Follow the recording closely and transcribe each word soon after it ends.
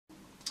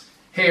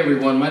Hey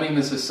everyone, my name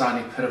is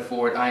Hassani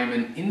Pettiford. I am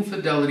an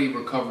infidelity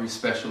recovery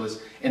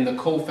specialist and the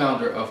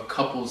co-founder of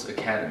Couples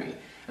Academy.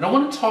 And I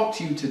want to talk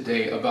to you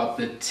today about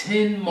the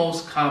 10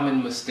 most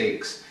common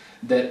mistakes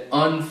that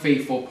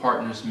unfaithful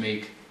partners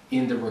make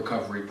in the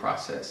recovery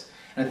process.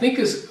 And I think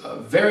it's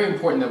very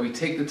important that we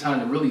take the time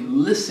to really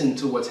listen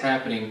to what's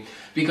happening,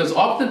 because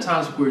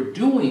oftentimes we're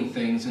doing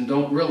things and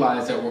don't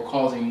realize that we're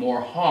causing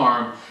more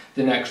harm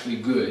than actually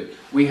good.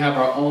 We have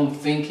our own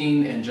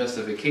thinking and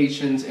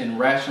justifications and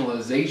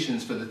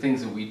rationalizations for the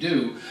things that we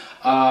do,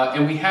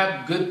 and we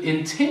have good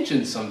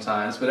intentions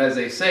sometimes, but as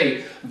they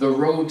say, the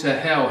road to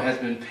hell has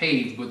been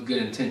paved with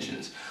good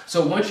intentions.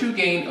 So once you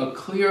gain a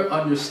clear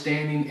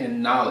understanding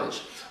and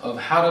knowledge of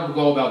how to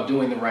go about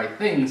doing the right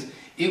things,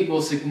 it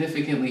will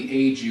significantly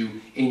aid you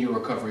in your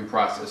recovery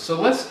process. So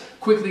let's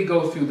quickly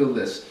go through the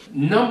list.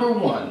 Number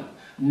one,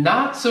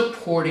 not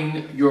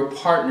supporting your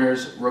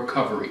partner's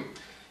recovery.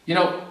 You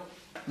know,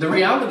 the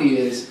reality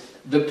is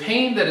the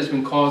pain that has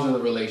been caused in the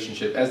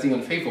relationship, as the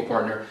unfaithful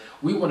partner,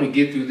 we want to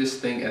get through this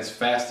thing as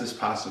fast as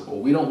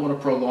possible. We don't want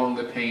to prolong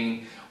the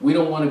pain. We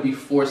don't want to be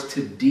forced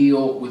to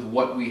deal with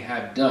what we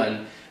have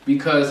done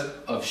because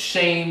of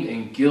shame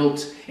and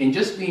guilt, and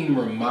just being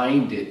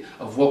reminded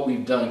of what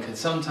we've done can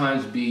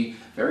sometimes be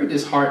very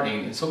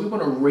disheartening. And so we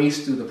want to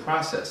race through the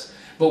process.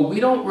 But we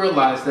don't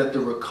realize that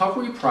the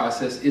recovery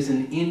process is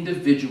an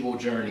individual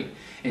journey.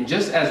 And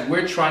just as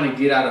we're trying to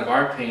get out of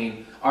our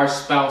pain, our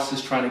spouse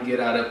is trying to get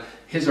out of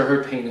his or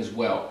her pain as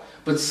well.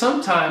 But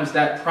sometimes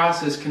that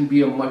process can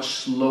be a much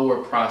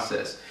slower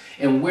process.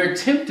 And we're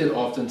tempted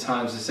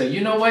oftentimes to say, you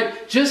know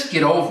what, just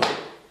get over it.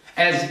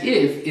 As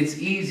if it's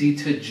easy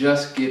to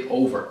just get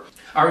over.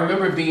 I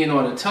remember being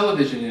on a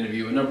television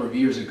interview a number of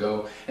years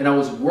ago, and I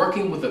was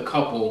working with a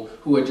couple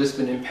who had just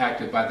been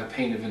impacted by the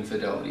pain of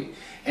infidelity.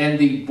 And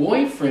the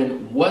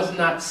boyfriend was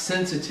not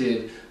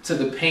sensitive to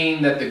the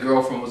pain that the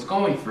girlfriend was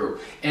going through,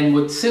 and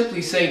would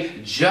simply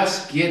say,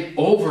 just get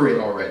over it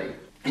already.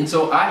 And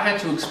so I had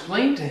to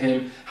explain to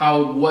him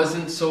how it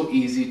wasn't so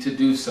easy to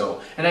do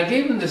so. And I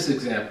gave him this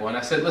example, and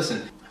I said,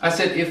 listen,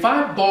 if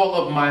I ball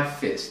up my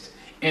fist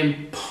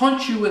and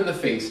punch you in the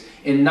face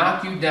and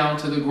knock you down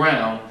to the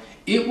ground,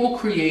 it will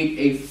create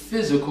a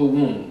physical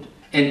wound.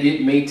 And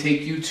it may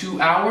take you 2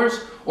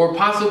 hours or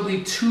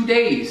possibly 2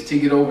 days to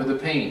get over the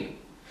pain.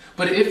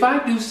 But if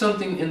I do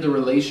something in the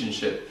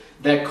relationship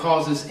that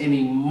causes an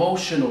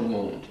emotional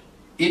wound,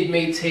 it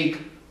may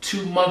take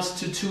 2 months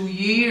to 2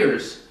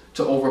 years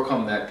to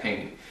overcome that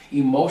pain.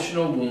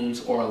 Emotional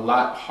wounds are a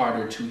lot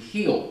harder to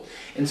heal.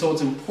 And so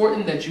it's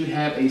important that you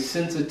have a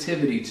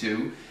sensitivity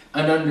to,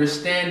 an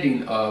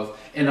understanding of,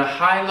 and a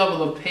high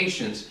level of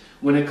patience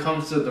when it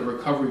comes to the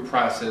recovery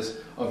process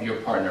of your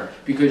partner,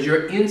 because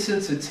your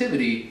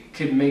insensitivity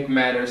can make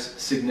matters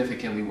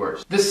significantly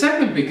worse. The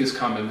second biggest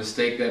common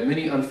mistake that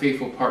many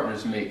unfaithful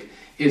partners make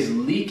is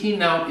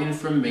leaking out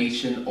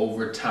information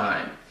over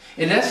time.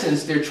 In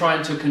essence, they're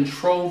trying to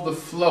control the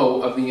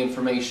flow of the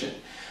information.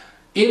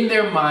 In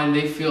their mind,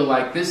 they feel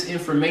like this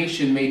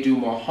information may do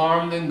more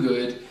harm than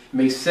good,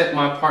 may set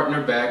my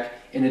partner back,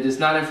 and it is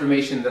not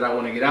information that I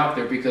want to get out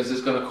there because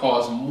it's going to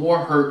cause more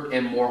hurt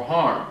and more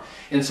harm.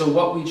 And so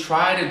what we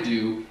try to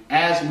do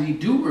as we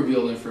do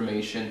reveal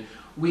information,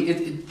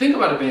 think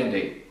about a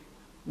Band-Aid.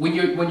 When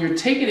you're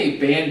taking a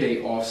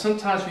Band-Aid off,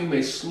 sometimes we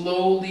may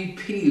slowly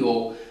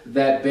peel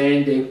that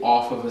Band-Aid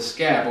off of a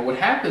scab. But what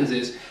happens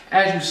is,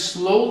 as you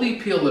slowly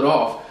peel it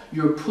off,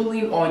 you're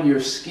pulling on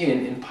your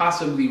skin and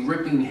possibly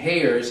ripping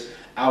hairs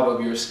out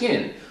of your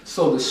skin.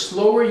 So the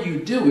slower you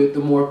do it, the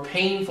more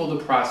painful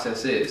the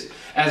process is.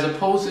 As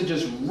opposed to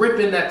just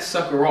ripping that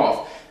sucker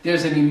off,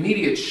 there's an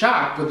immediate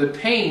shock, but the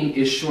pain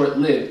is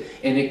short-lived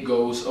and it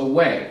goes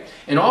away.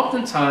 And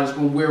oftentimes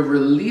when we're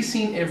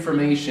releasing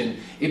information,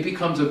 it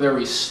becomes a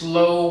very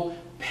slow,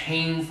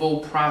 painful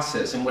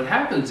process. And what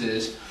happens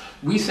is,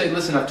 we say,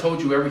 listen, I've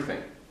told you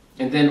everything.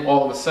 And then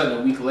all of a sudden,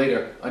 a week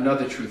later,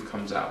 another truth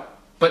comes out.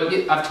 But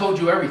I've told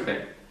you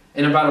everything.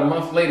 And about a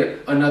month later,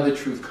 another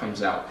truth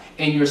comes out.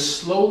 And you're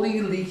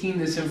slowly leaking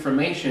this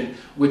information,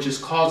 which is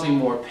causing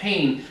more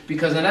pain,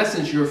 because in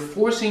essence, you're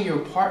forcing your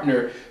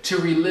partner to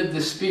relive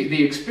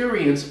the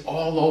experience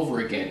all over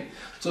again.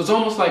 So it's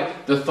almost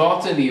like the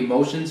thoughts and the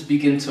emotions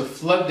begin to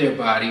flood their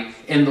body,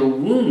 and the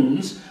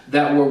wounds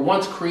that were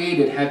once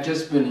created have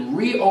just been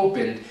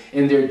reopened,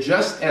 and they're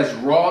just as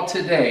raw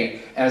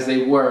today as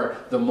they were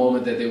the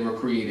moment that they were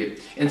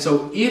created. And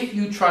so if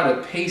you try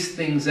to pace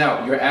things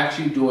out, you're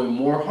actually doing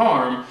more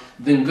harm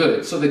than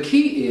good. So the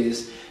key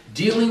is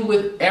dealing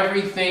with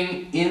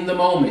everything in the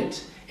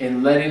moment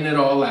and letting it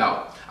all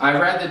out. I'd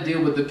rather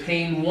deal with the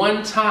pain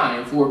one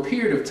time for a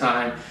period of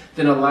time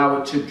than allow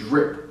it to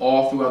drip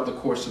all throughout the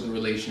course of the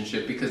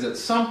relationship, because at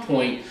some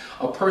point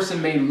a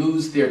person may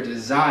lose their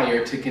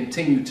desire to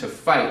continue to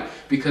fight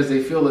because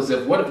they feel as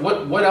if,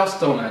 what else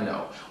don't I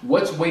know?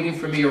 What's waiting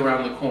for me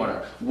around the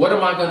corner? What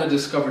am I going to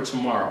discover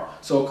tomorrow?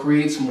 So it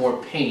creates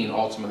more pain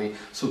ultimately.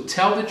 So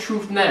tell the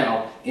truth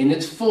now in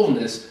its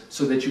fullness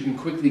so that you can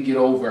quickly get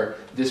over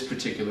this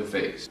particular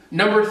phase.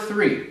 Number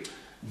 3,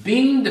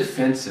 being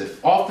defensive.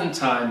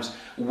 Oftentimes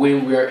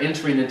when we're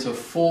entering into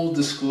full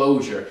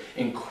disclosure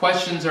and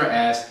questions are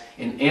asked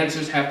and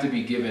answers have to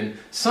be given,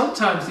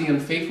 sometimes the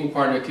unfaithful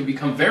partner can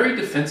become very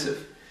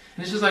defensive.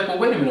 And it's just like, well,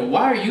 wait a minute,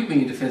 why are you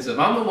being defensive?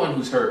 I'm the one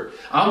who's hurt.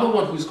 I'm the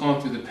one who's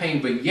gone through the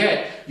pain, but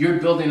yet you're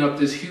building up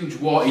this huge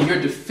wall and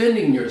you're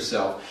defending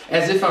yourself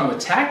as if I'm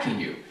attacking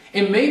you.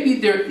 And maybe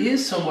there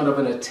is somewhat of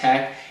an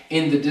attack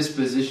in the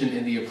disposition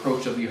and the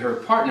approach of the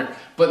hurt partner,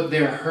 but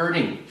they're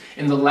hurting.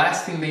 And the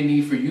last thing they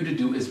need for you to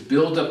do is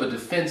build up a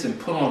defense and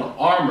put on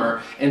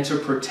armor and to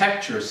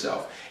protect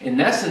yourself. In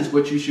essence,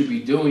 what you should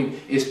be doing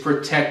is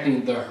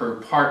protecting the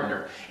hurt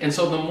partner. And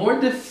so the more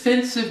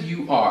defensive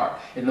you are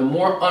and the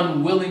more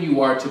unwilling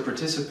you are to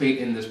participate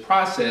in this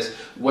process,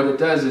 what it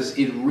does is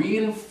it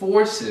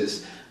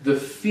reinforces the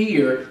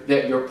fear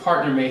that your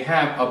partner may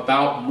have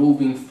about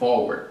moving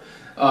forward.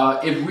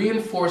 It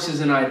reinforces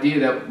an idea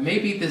that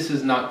maybe this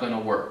is not going to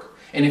work.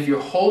 And if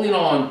you're holding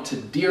on to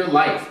dear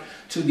life,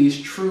 to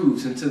these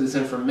truths and to this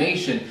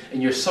information,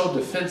 and you're so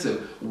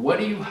defensive,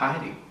 what are you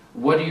hiding?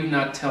 What are you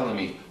not telling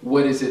me?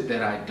 What is it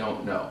that I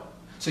don't know?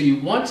 So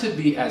you want to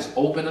be as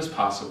open as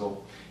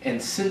possible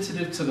and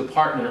sensitive to the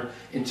partner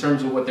in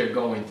terms of what they're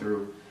going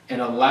through,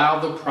 and allow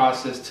the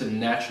process to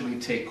naturally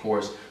take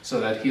course so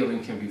that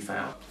healing can be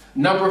found.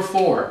 Number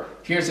 4,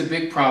 here's a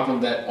big problem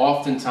that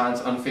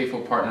oftentimes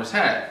unfaithful partners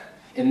have.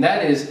 And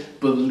that is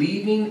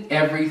believing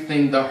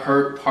everything the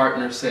hurt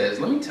partner says.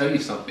 Let me tell you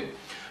something.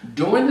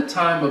 During the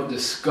time of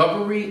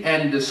discovery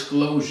and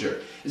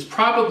disclosure is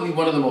probably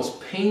one of the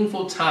most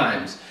painful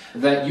times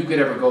that you could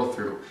ever go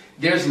through.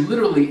 There's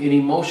literally an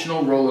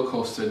emotional roller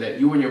coaster that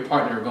you and your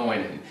partner are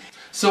going in.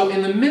 So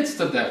in the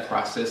midst of that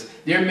process,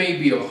 there may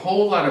be a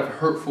whole lot of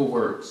hurtful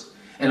words.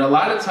 And a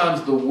lot of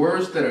times the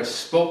words that are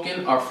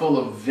spoken are full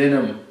of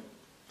venom.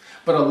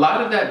 But a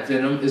lot of that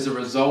venom is a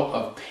result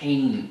of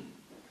pain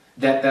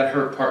that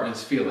hurt partner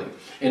is feeling.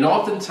 And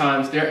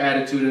oftentimes their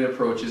attitude and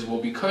approach is,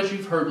 well, because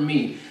you've hurt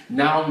me,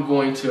 now I'm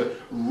going to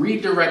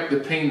redirect the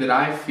pain that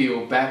I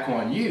feel back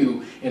on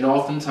you. And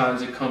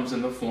oftentimes it comes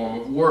in the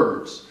form of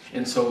words.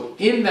 And so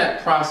in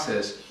that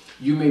process,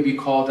 you may be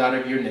called out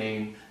of your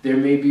name. There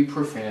may be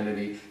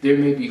profanity. There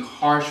may be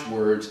harsh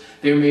words.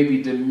 There may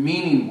be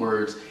demeaning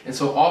words. And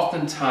so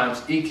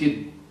oftentimes it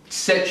could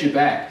set you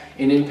back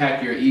and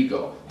impact your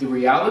ego. The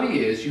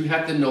reality is you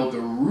have to know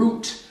the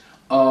root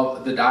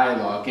of the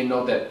dialogue and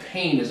know that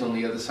pain is on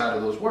the other side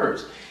of those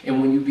words.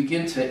 And when you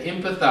begin to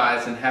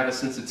empathize and have a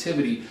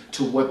sensitivity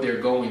to what they're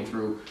going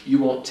through, you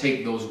won't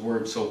take those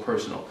words so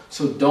personal.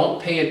 So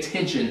don't pay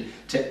attention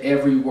to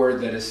every word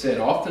that is said.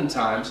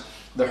 Oftentimes,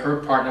 the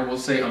hurt partner will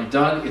say, I'm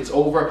done, it's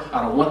over,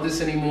 I don't want this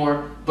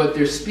anymore, but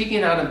they're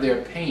speaking out of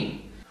their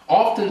pain.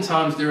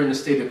 Oftentimes, they're in a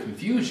state of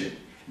confusion.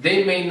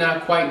 They may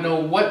not quite know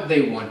what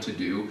they want to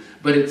do,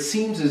 but it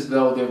seems as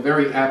though they're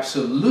very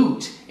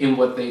absolute in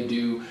what they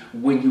do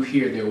when you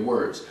hear their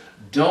words.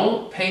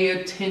 Don't pay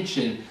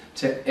attention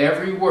to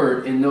every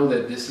word and know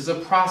that this is a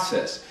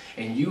process.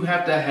 And you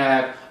have to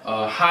have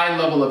a high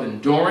level of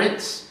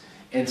endurance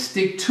and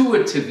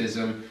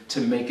stick-to-itivism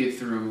to make it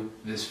through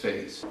this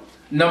phase.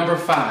 Number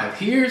 5,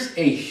 here's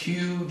a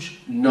huge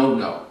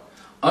no-no.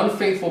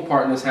 Unfaithful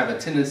partners have a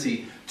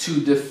tendency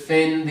to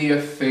defend the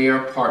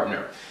affair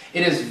partner.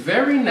 It is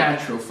very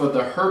natural for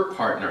the hurt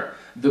partner,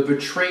 the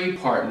betrayed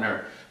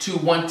partner, to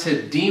want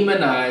to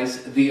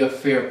demonize the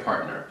affair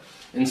partner.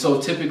 And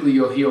so typically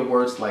you'll hear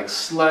words like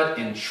slut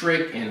and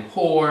trick and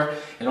whore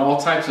and all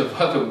types of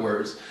other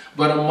words.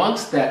 But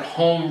amongst that,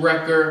 home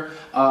wrecker,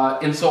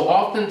 and so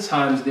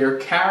oftentimes their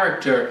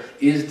character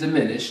is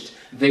diminished.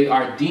 They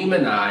are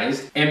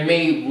demonized and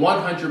made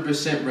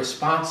 100%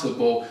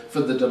 responsible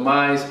for the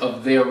demise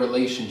of their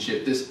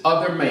relationship. This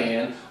other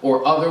man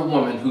or other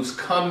woman who's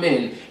come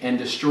in and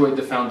destroyed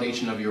the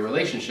foundation of your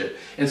relationship.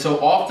 And so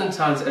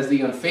oftentimes as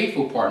the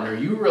unfaithful partner,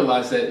 you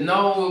realize that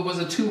no, it was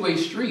a two-way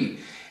street.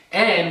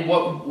 And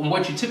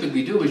what you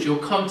typically do is you'll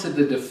come to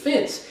the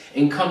defense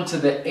and come to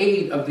the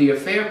aid of the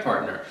affair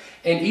partner.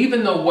 And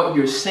even though what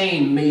you're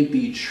saying may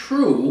be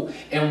true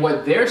and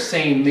what they're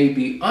saying may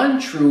be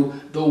untrue,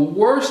 the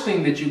worst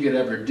thing that you could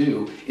ever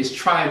do is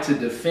try to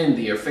defend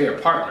the affair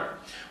partner.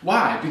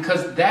 Why?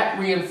 Because that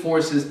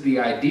reinforces the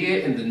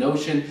idea and the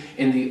notion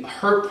in the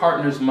hurt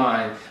partner's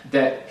mind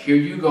that here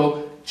you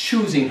go,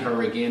 choosing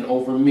her again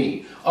over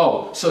me.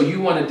 Oh, so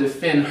you want to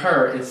defend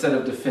her instead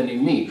of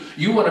defending me.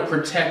 You want to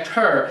protect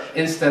her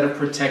instead of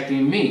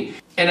protecting me.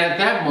 And at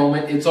that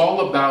moment, it's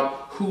all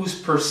about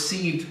whose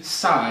perceived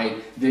side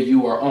that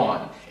you are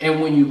on. And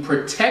when you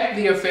protect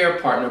the affair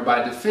partner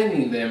by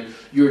defending them,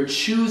 you're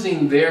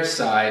choosing their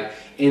side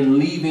and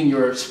leaving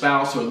your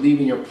spouse or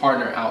leaving your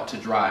partner out to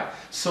dry.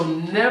 So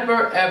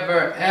never,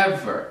 ever,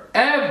 ever,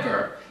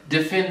 ever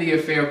defend the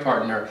affair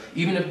partner.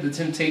 Even if the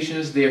temptation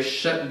is there,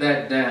 shut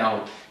that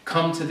down.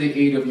 Come to the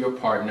aid of your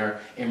partner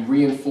and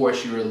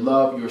reinforce your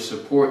love, your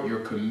support,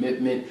 your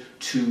commitment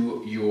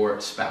to your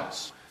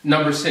spouse.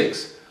 Number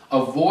 6,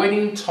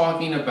 avoiding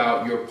talking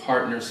about your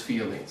partner's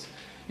feelings.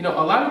 You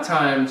know, a lot of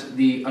times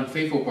the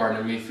unfaithful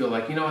partner may feel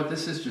like, you know what,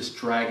 this is just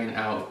dragging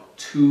out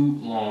too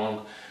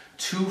long,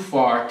 too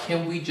far.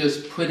 Can we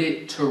just put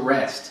it to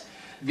rest?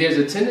 there's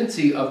a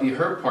tendency of the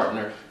hurt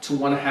partner to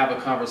want to have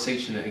a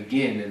conversation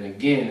again and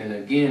again and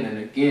again and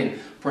again,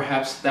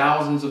 perhaps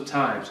thousands of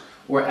times.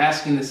 We're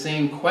asking the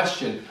same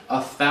question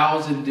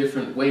 1,000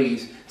 different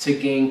ways to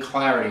gain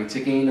clarity, to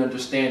gain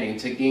understanding,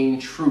 to gain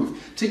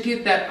truth, to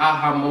get that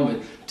aha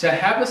moment, to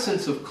have a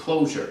sense of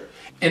closure.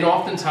 And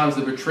oftentimes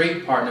the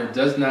betrayed partner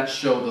does not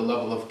show the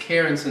level of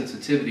care and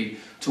sensitivity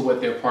to what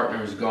their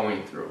partner is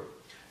going through.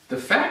 The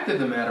fact of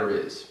the matter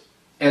is,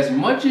 as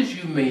much as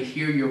you may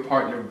hear your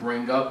partner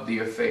bring up the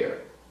affair,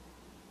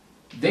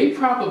 they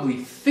probably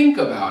think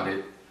about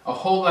it a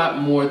whole lot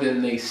more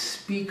than they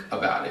speak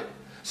about it.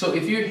 So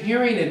if you're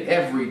hearing it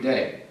every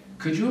day,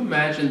 could you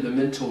imagine the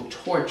mental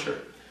torture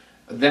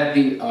that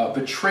the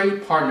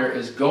betrayed partner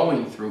is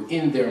going through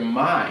in their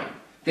mind?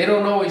 They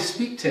don't always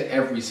speak to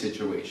every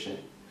situation,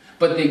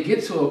 but they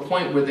get to a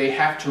point where they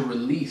have to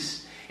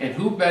release. And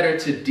who better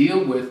to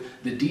deal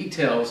with the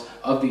details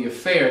of the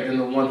affair than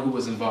the one who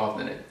was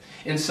involved in it?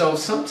 And so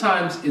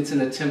sometimes it's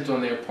an attempt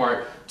on their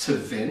part to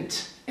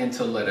vent and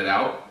to let it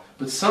out,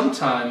 but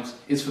sometimes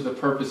it's for the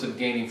purpose of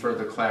gaining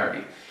further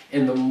clarity.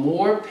 And the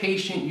more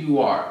patient you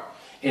are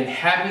in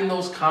having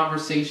those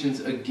conversations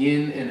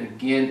again and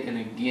again and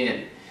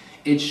again,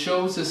 it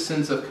shows a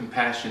sense of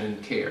compassion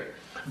and care.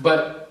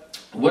 But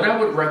what I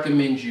would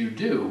recommend you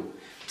do,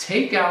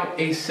 take out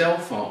a cell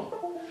phone.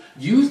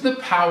 Use the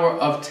power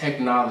of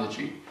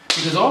technology.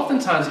 Because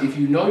oftentimes, if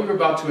you know you're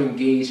about to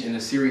engage in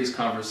a serious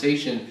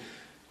conversation,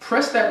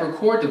 press that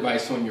record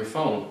device on your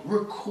phone.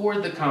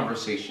 Record the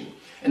conversation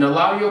and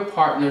allow your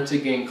partner to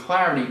gain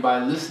clarity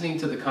by listening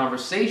to the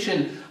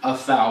conversation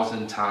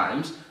 1,000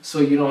 times, so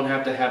you don't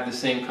have to have the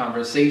same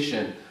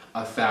conversation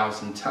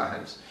 1,000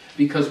 times.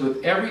 Because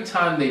with every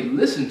time they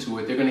listen to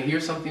it, they're going to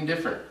hear something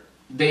different.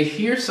 They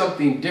hear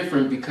something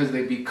different because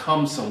they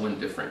become someone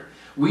different.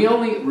 We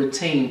only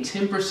retain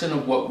 10%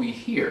 of what we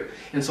hear.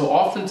 And so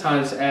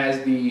oftentimes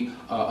as the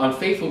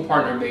unfaithful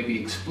partner may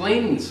be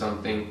explaining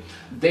something,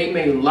 they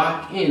may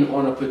lock in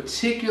on a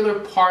particular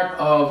part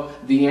of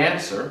the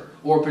answer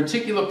or a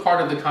particular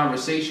part of the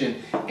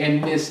conversation and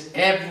miss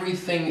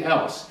everything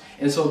else.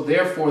 And so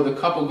therefore the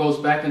couple goes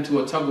back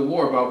into a tug of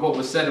war about what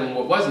was said and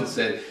what wasn't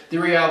said. The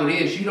reality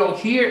is you don't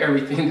hear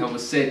everything that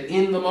was said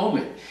in the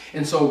moment.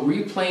 And so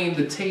replaying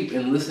the tape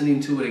and listening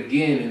to it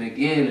again and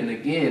again and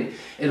again,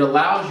 it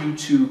allows you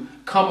to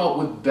come up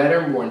with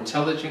better, more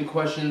intelligent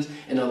questions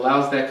and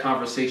allows that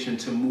conversation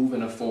to move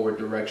in a forward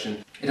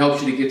direction. It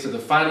helps you to get to the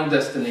final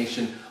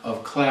destination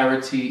of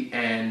clarity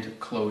and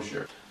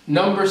closure.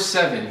 Number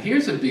 7,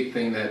 here's a big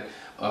thing that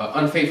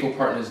unfaithful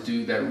partners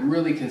do that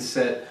really can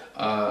set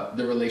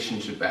the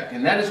relationship back.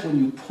 And that is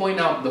when you point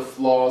out the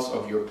flaws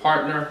of your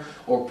partner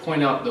or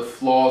point out the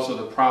flaws or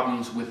the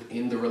problems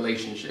within the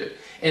relationship.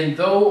 And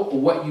though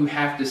what you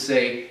have to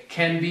say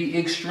can be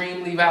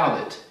extremely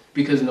valid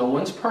because no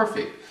one's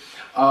perfect,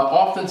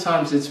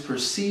 oftentimes it's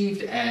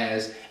perceived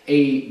as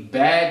a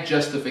bad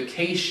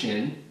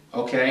justification,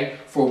 okay,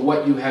 for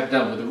what you have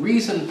done. Well, the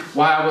reason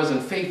why I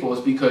wasn't faithful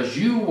is because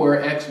you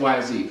were X,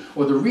 Y, Z.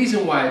 Or the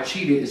reason why I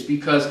cheated is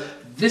because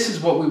this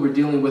is what we were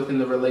dealing with in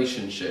the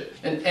relationship.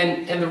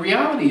 And the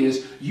reality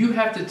is you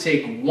have to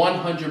take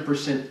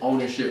 100%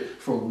 ownership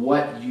for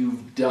what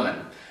you've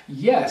done.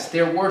 Yes,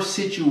 there were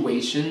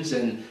situations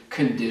and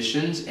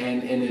conditions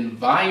and an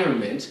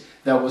environment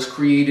that was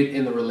created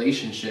in the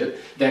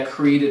relationship that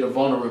created a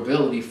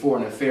vulnerability for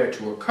an affair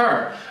to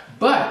occur,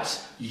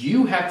 but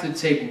you have to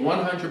take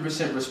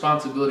 100%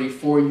 responsibility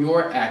for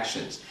your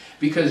actions.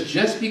 Because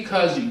just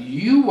because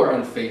you were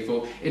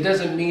unfaithful, it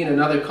doesn't mean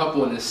another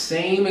couple in the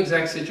same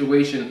exact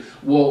situation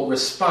will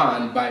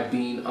respond by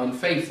being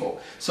unfaithful.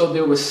 So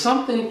there was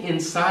something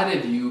inside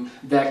of you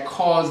that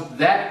caused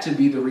that to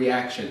be the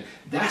reaction.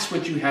 That's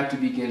what you have to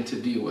begin to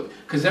deal with.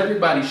 Because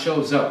everybody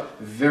shows up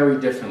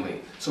very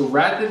differently. So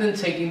rather than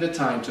taking the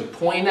time to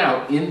point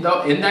out in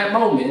that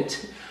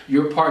moment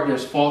your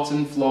partner's faults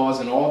and flaws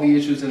and all the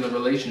issues in the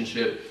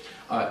relationship,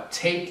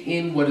 take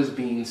in what is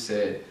being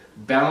said.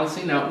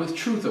 Balancing out with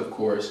truth, of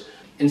course.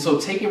 And so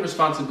taking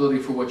responsibility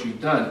for what you've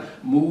done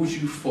moves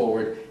you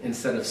forward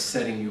instead of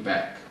setting you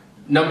back.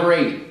 Number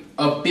 8,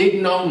 a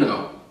big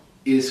no-no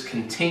is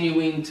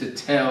continuing to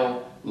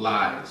tell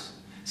lies.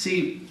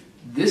 See,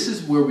 this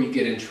is where we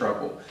get in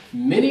trouble.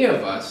 Many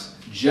of us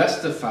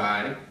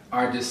justify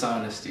our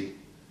dishonesty.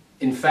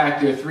 In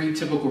fact, there are 3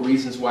 typical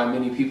reasons why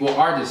many people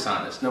are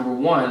dishonest. Number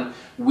 1,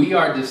 we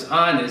are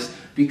dishonest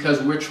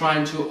because we're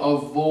trying to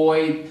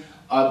avoid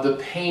the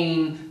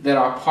pain that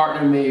our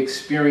partner may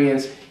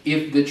experience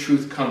if the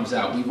truth comes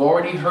out. We've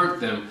already hurt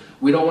them.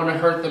 We don't want to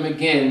hurt them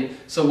again.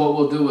 So what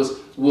we'll do is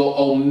we'll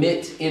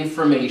omit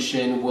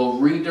information, we'll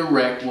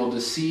redirect, we'll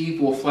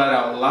deceive, we'll flat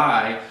out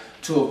lie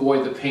to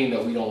avoid the pain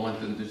that we don't want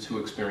them to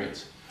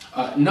experience.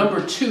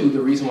 Number 2,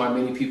 the reason why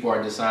many people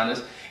are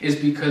dishonest is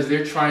because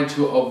they're trying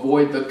to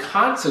avoid the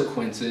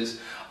consequences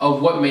of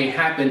what may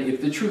happen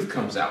if the truth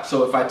comes out.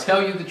 So if I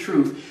tell you the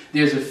truth,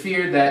 there's a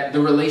fear that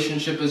the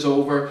relationship is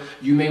over,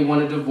 you may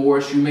want to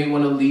divorce, you may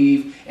want to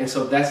leave, and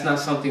so that's not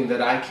something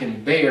that I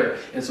can bear,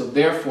 and so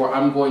therefore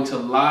I'm going to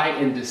lie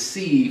and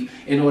deceive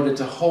in order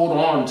to hold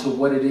on to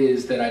what it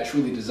is that I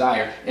truly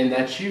desire, and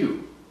that's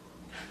you.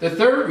 The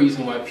third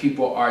reason why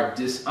people are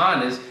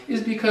dishonest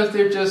is because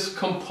they're just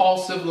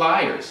compulsive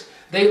liars.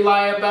 They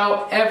lie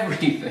about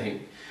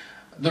everything.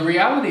 The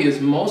reality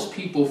is most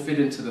people fit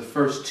into the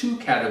first two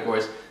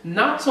categories,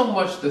 not so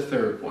much the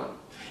third one.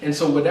 And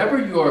so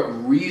whatever your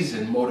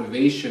reason,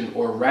 motivation,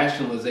 or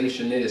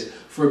rationalization is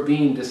for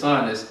being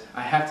dishonest,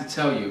 I have to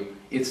tell you,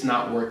 it's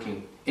not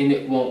working and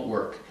it won't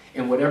work.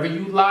 And whatever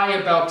you lie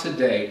about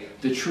today,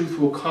 the truth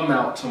will come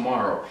out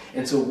tomorrow.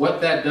 And so what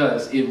that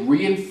does, it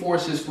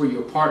reinforces for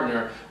your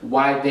partner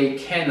why they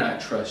cannot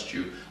trust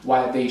you,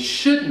 why they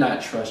should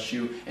not trust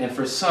you, and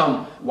for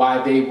some,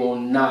 why they will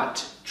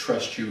not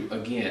trust you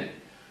again.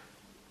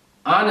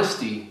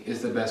 Honesty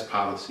is the best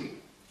policy.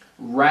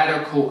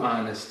 Radical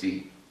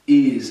honesty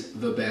is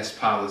the best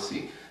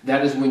policy.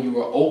 That is when you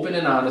are open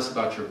and honest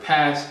about your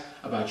past,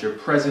 about your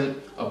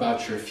present,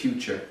 about your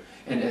future.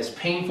 And as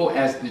painful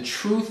as the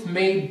truth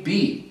may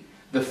be,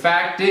 the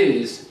fact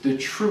is the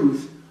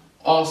truth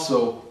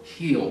also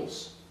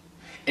heals.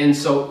 And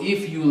so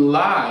if you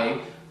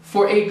lie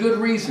for a good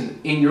reason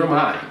in your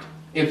mind,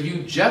 if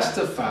you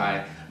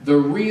justify the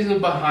reason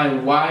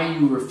behind why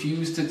you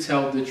refuse to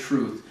tell the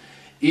truth,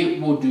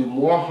 it will do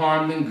more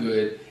harm than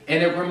good,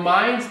 and it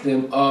reminds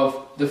them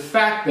of the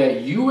fact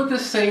that you are the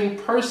same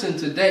person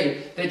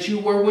today that you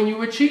were when you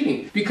were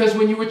cheating. Because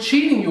when you were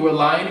cheating, you were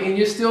lying, and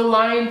you're still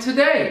lying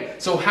today.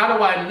 So how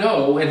do I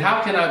know, and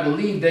how can I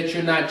believe that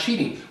you're not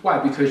cheating? Why?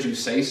 Because you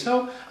say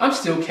so? I'm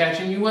still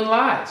catching you in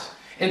lies.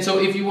 And so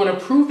if you want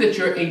to prove that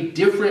you're a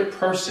different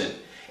person,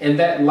 and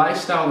that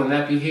lifestyle and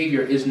that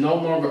behavior is no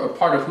longer a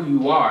part of who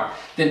you are,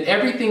 then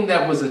everything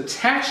that was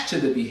attached to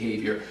the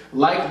behavior,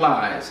 like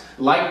lies,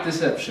 like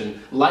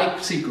deception,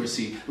 like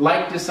secrecy,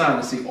 like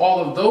dishonesty, all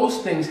of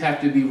those things have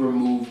to be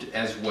removed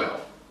as well.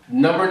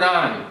 Number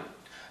 9,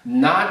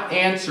 not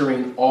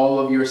answering all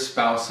of your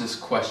spouse's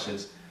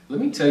questions. Let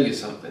me tell you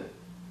something.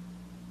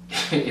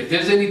 If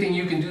there's anything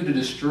you can do to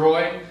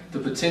destroy the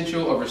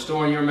potential of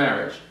restoring your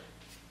marriage,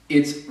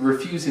 it's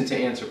refusing to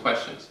answer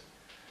questions.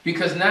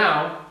 Because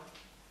now,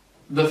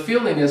 the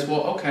feeling is,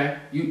 well, okay,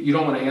 you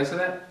don't want to answer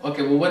that?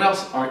 Okay, well, what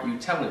else aren't you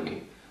telling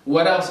me?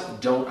 What else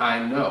don't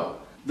I know?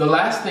 The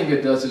last thing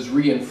it does is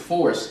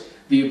reinforce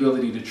the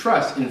ability to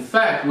trust. In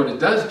fact, what it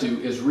does do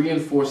is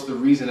reinforce the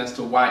reason as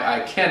to why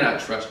I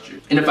cannot trust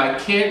you. And if I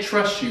can't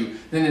trust you,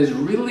 then there's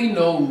really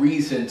no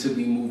reason to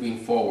be moving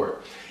forward.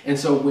 And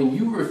so when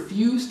you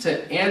refuse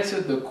to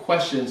answer the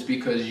questions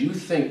because you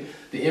think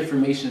the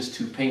information is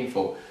too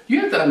painful,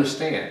 you have to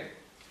understand,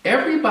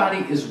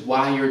 everybody is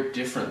wired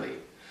differently.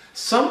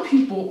 Some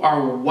people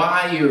are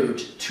wired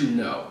to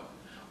know,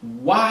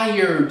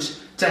 wired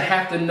to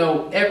have to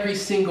know every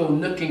single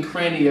nook and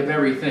cranny of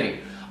everything.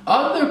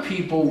 Other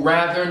people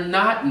rather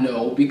not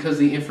know because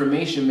the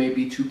information may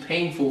be too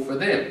painful for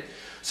them.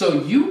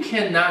 So you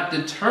cannot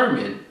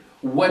determine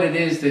what it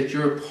is that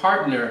your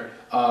partner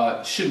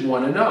should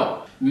want to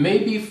know.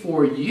 Maybe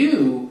for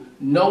you,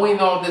 knowing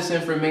all this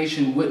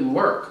information wouldn't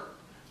work,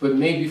 but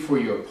maybe for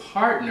your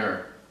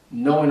partner,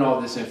 knowing all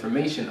this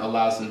information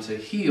allows them to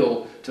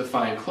heal, to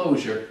find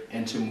closure,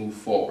 and to move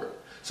forward.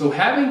 So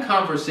having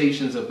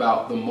conversations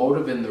about the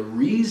motive and the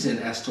reason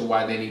as to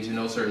why they need to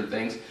know certain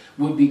things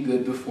would be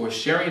good before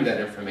sharing that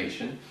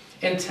information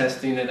and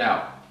testing it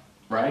out,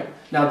 right?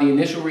 Now, the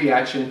initial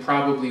reaction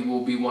probably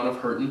will be one of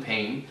hurt and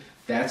pain.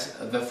 That's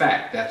the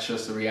fact. That's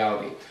just the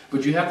reality.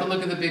 But you have to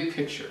look at the big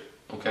picture,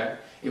 okay?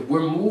 If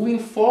we're moving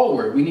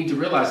forward, we need to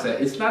realize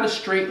that it's not a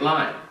straight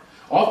line.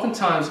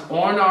 Oftentimes,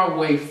 on our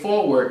way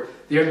forward,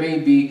 there may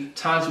be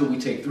times where we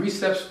take 3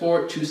 steps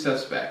forward, 2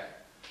 steps back.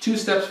 2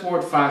 steps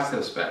forward, 5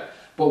 steps back.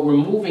 But we're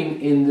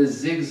moving in the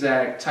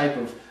zigzag type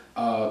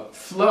of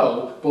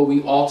flow, but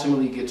we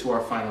ultimately get to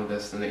our final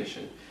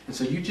destination. And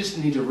so you just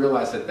need to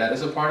realize that that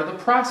is a part of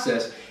the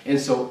process. And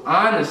so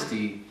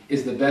honesty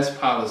is the best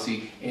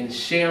policy, and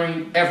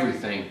sharing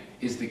everything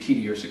is the key to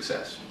your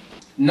success.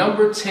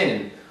 Number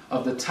 10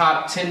 of the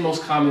top 10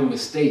 most common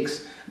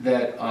mistakes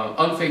that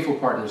unfaithful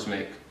partners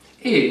make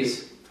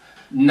is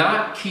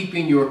not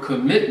keeping your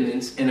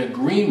commitments and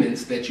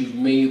agreements that you've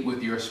made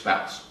with your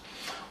spouse.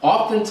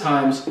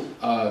 Oftentimes,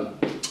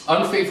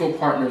 unfaithful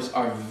partners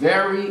are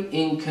very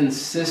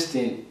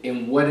inconsistent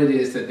in what it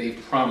is that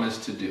they've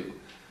promised to do.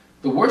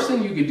 The worst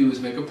thing you could do is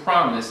make a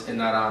promise and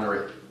not honor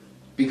it,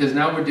 because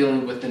now we're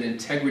dealing with an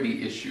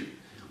integrity issue.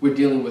 We're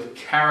dealing with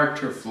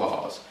character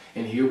flaws.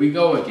 And here we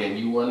go again.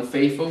 You were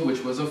unfaithful,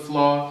 which was a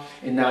flaw,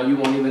 and now you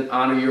won't even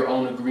honor your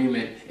own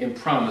agreement and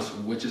promise,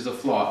 which is a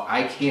flaw.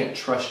 I can't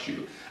trust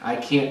you. I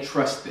can't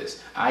trust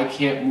this. I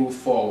can't move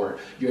forward.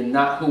 You're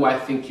not who I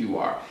think you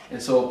are.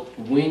 And so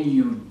when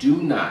you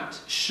do not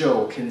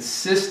show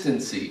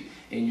consistency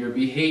in your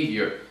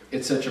behavior,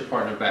 it sets your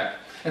partner back.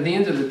 At the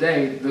end of the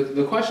day,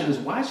 the question is,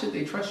 why should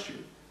they trust you?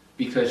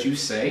 because you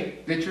say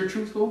that you're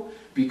truthful,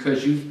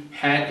 because you've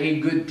had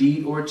a good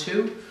deed or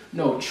two.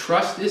 No,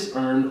 trust is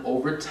earned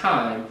over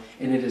time,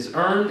 and it is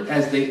earned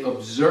as they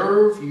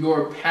observe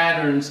your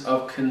patterns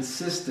of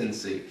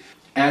consistency,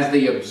 as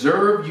they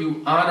observe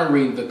you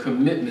honoring the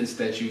commitments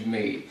that you've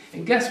made.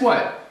 And guess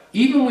what?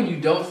 Even when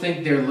you don't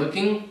think they're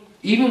looking,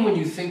 even when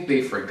you think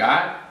they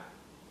forgot,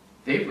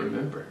 they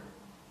remember.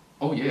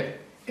 Oh yeah,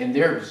 and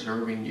they're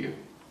observing you.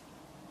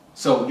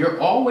 So you're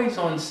always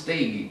on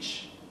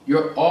stage.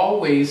 You're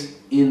always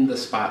in the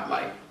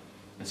spotlight.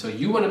 And so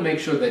you want to make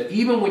sure that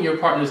even when your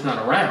partner's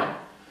not around,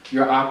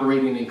 you're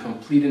operating in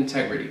complete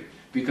integrity.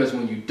 Because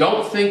when you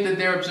don't think that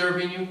they're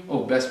observing you,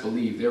 oh, best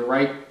believe they're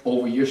right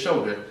over your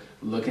shoulder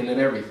looking at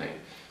everything.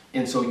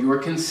 And so your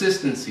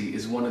consistency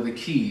is one of the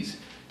keys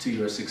to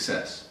your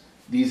success.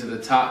 These are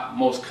the top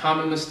most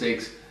common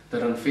mistakes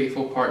that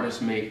unfaithful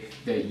partners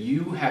make that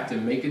you have to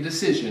make a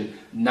decision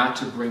not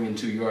to bring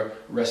into your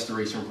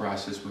restoration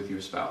process with your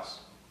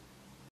spouse.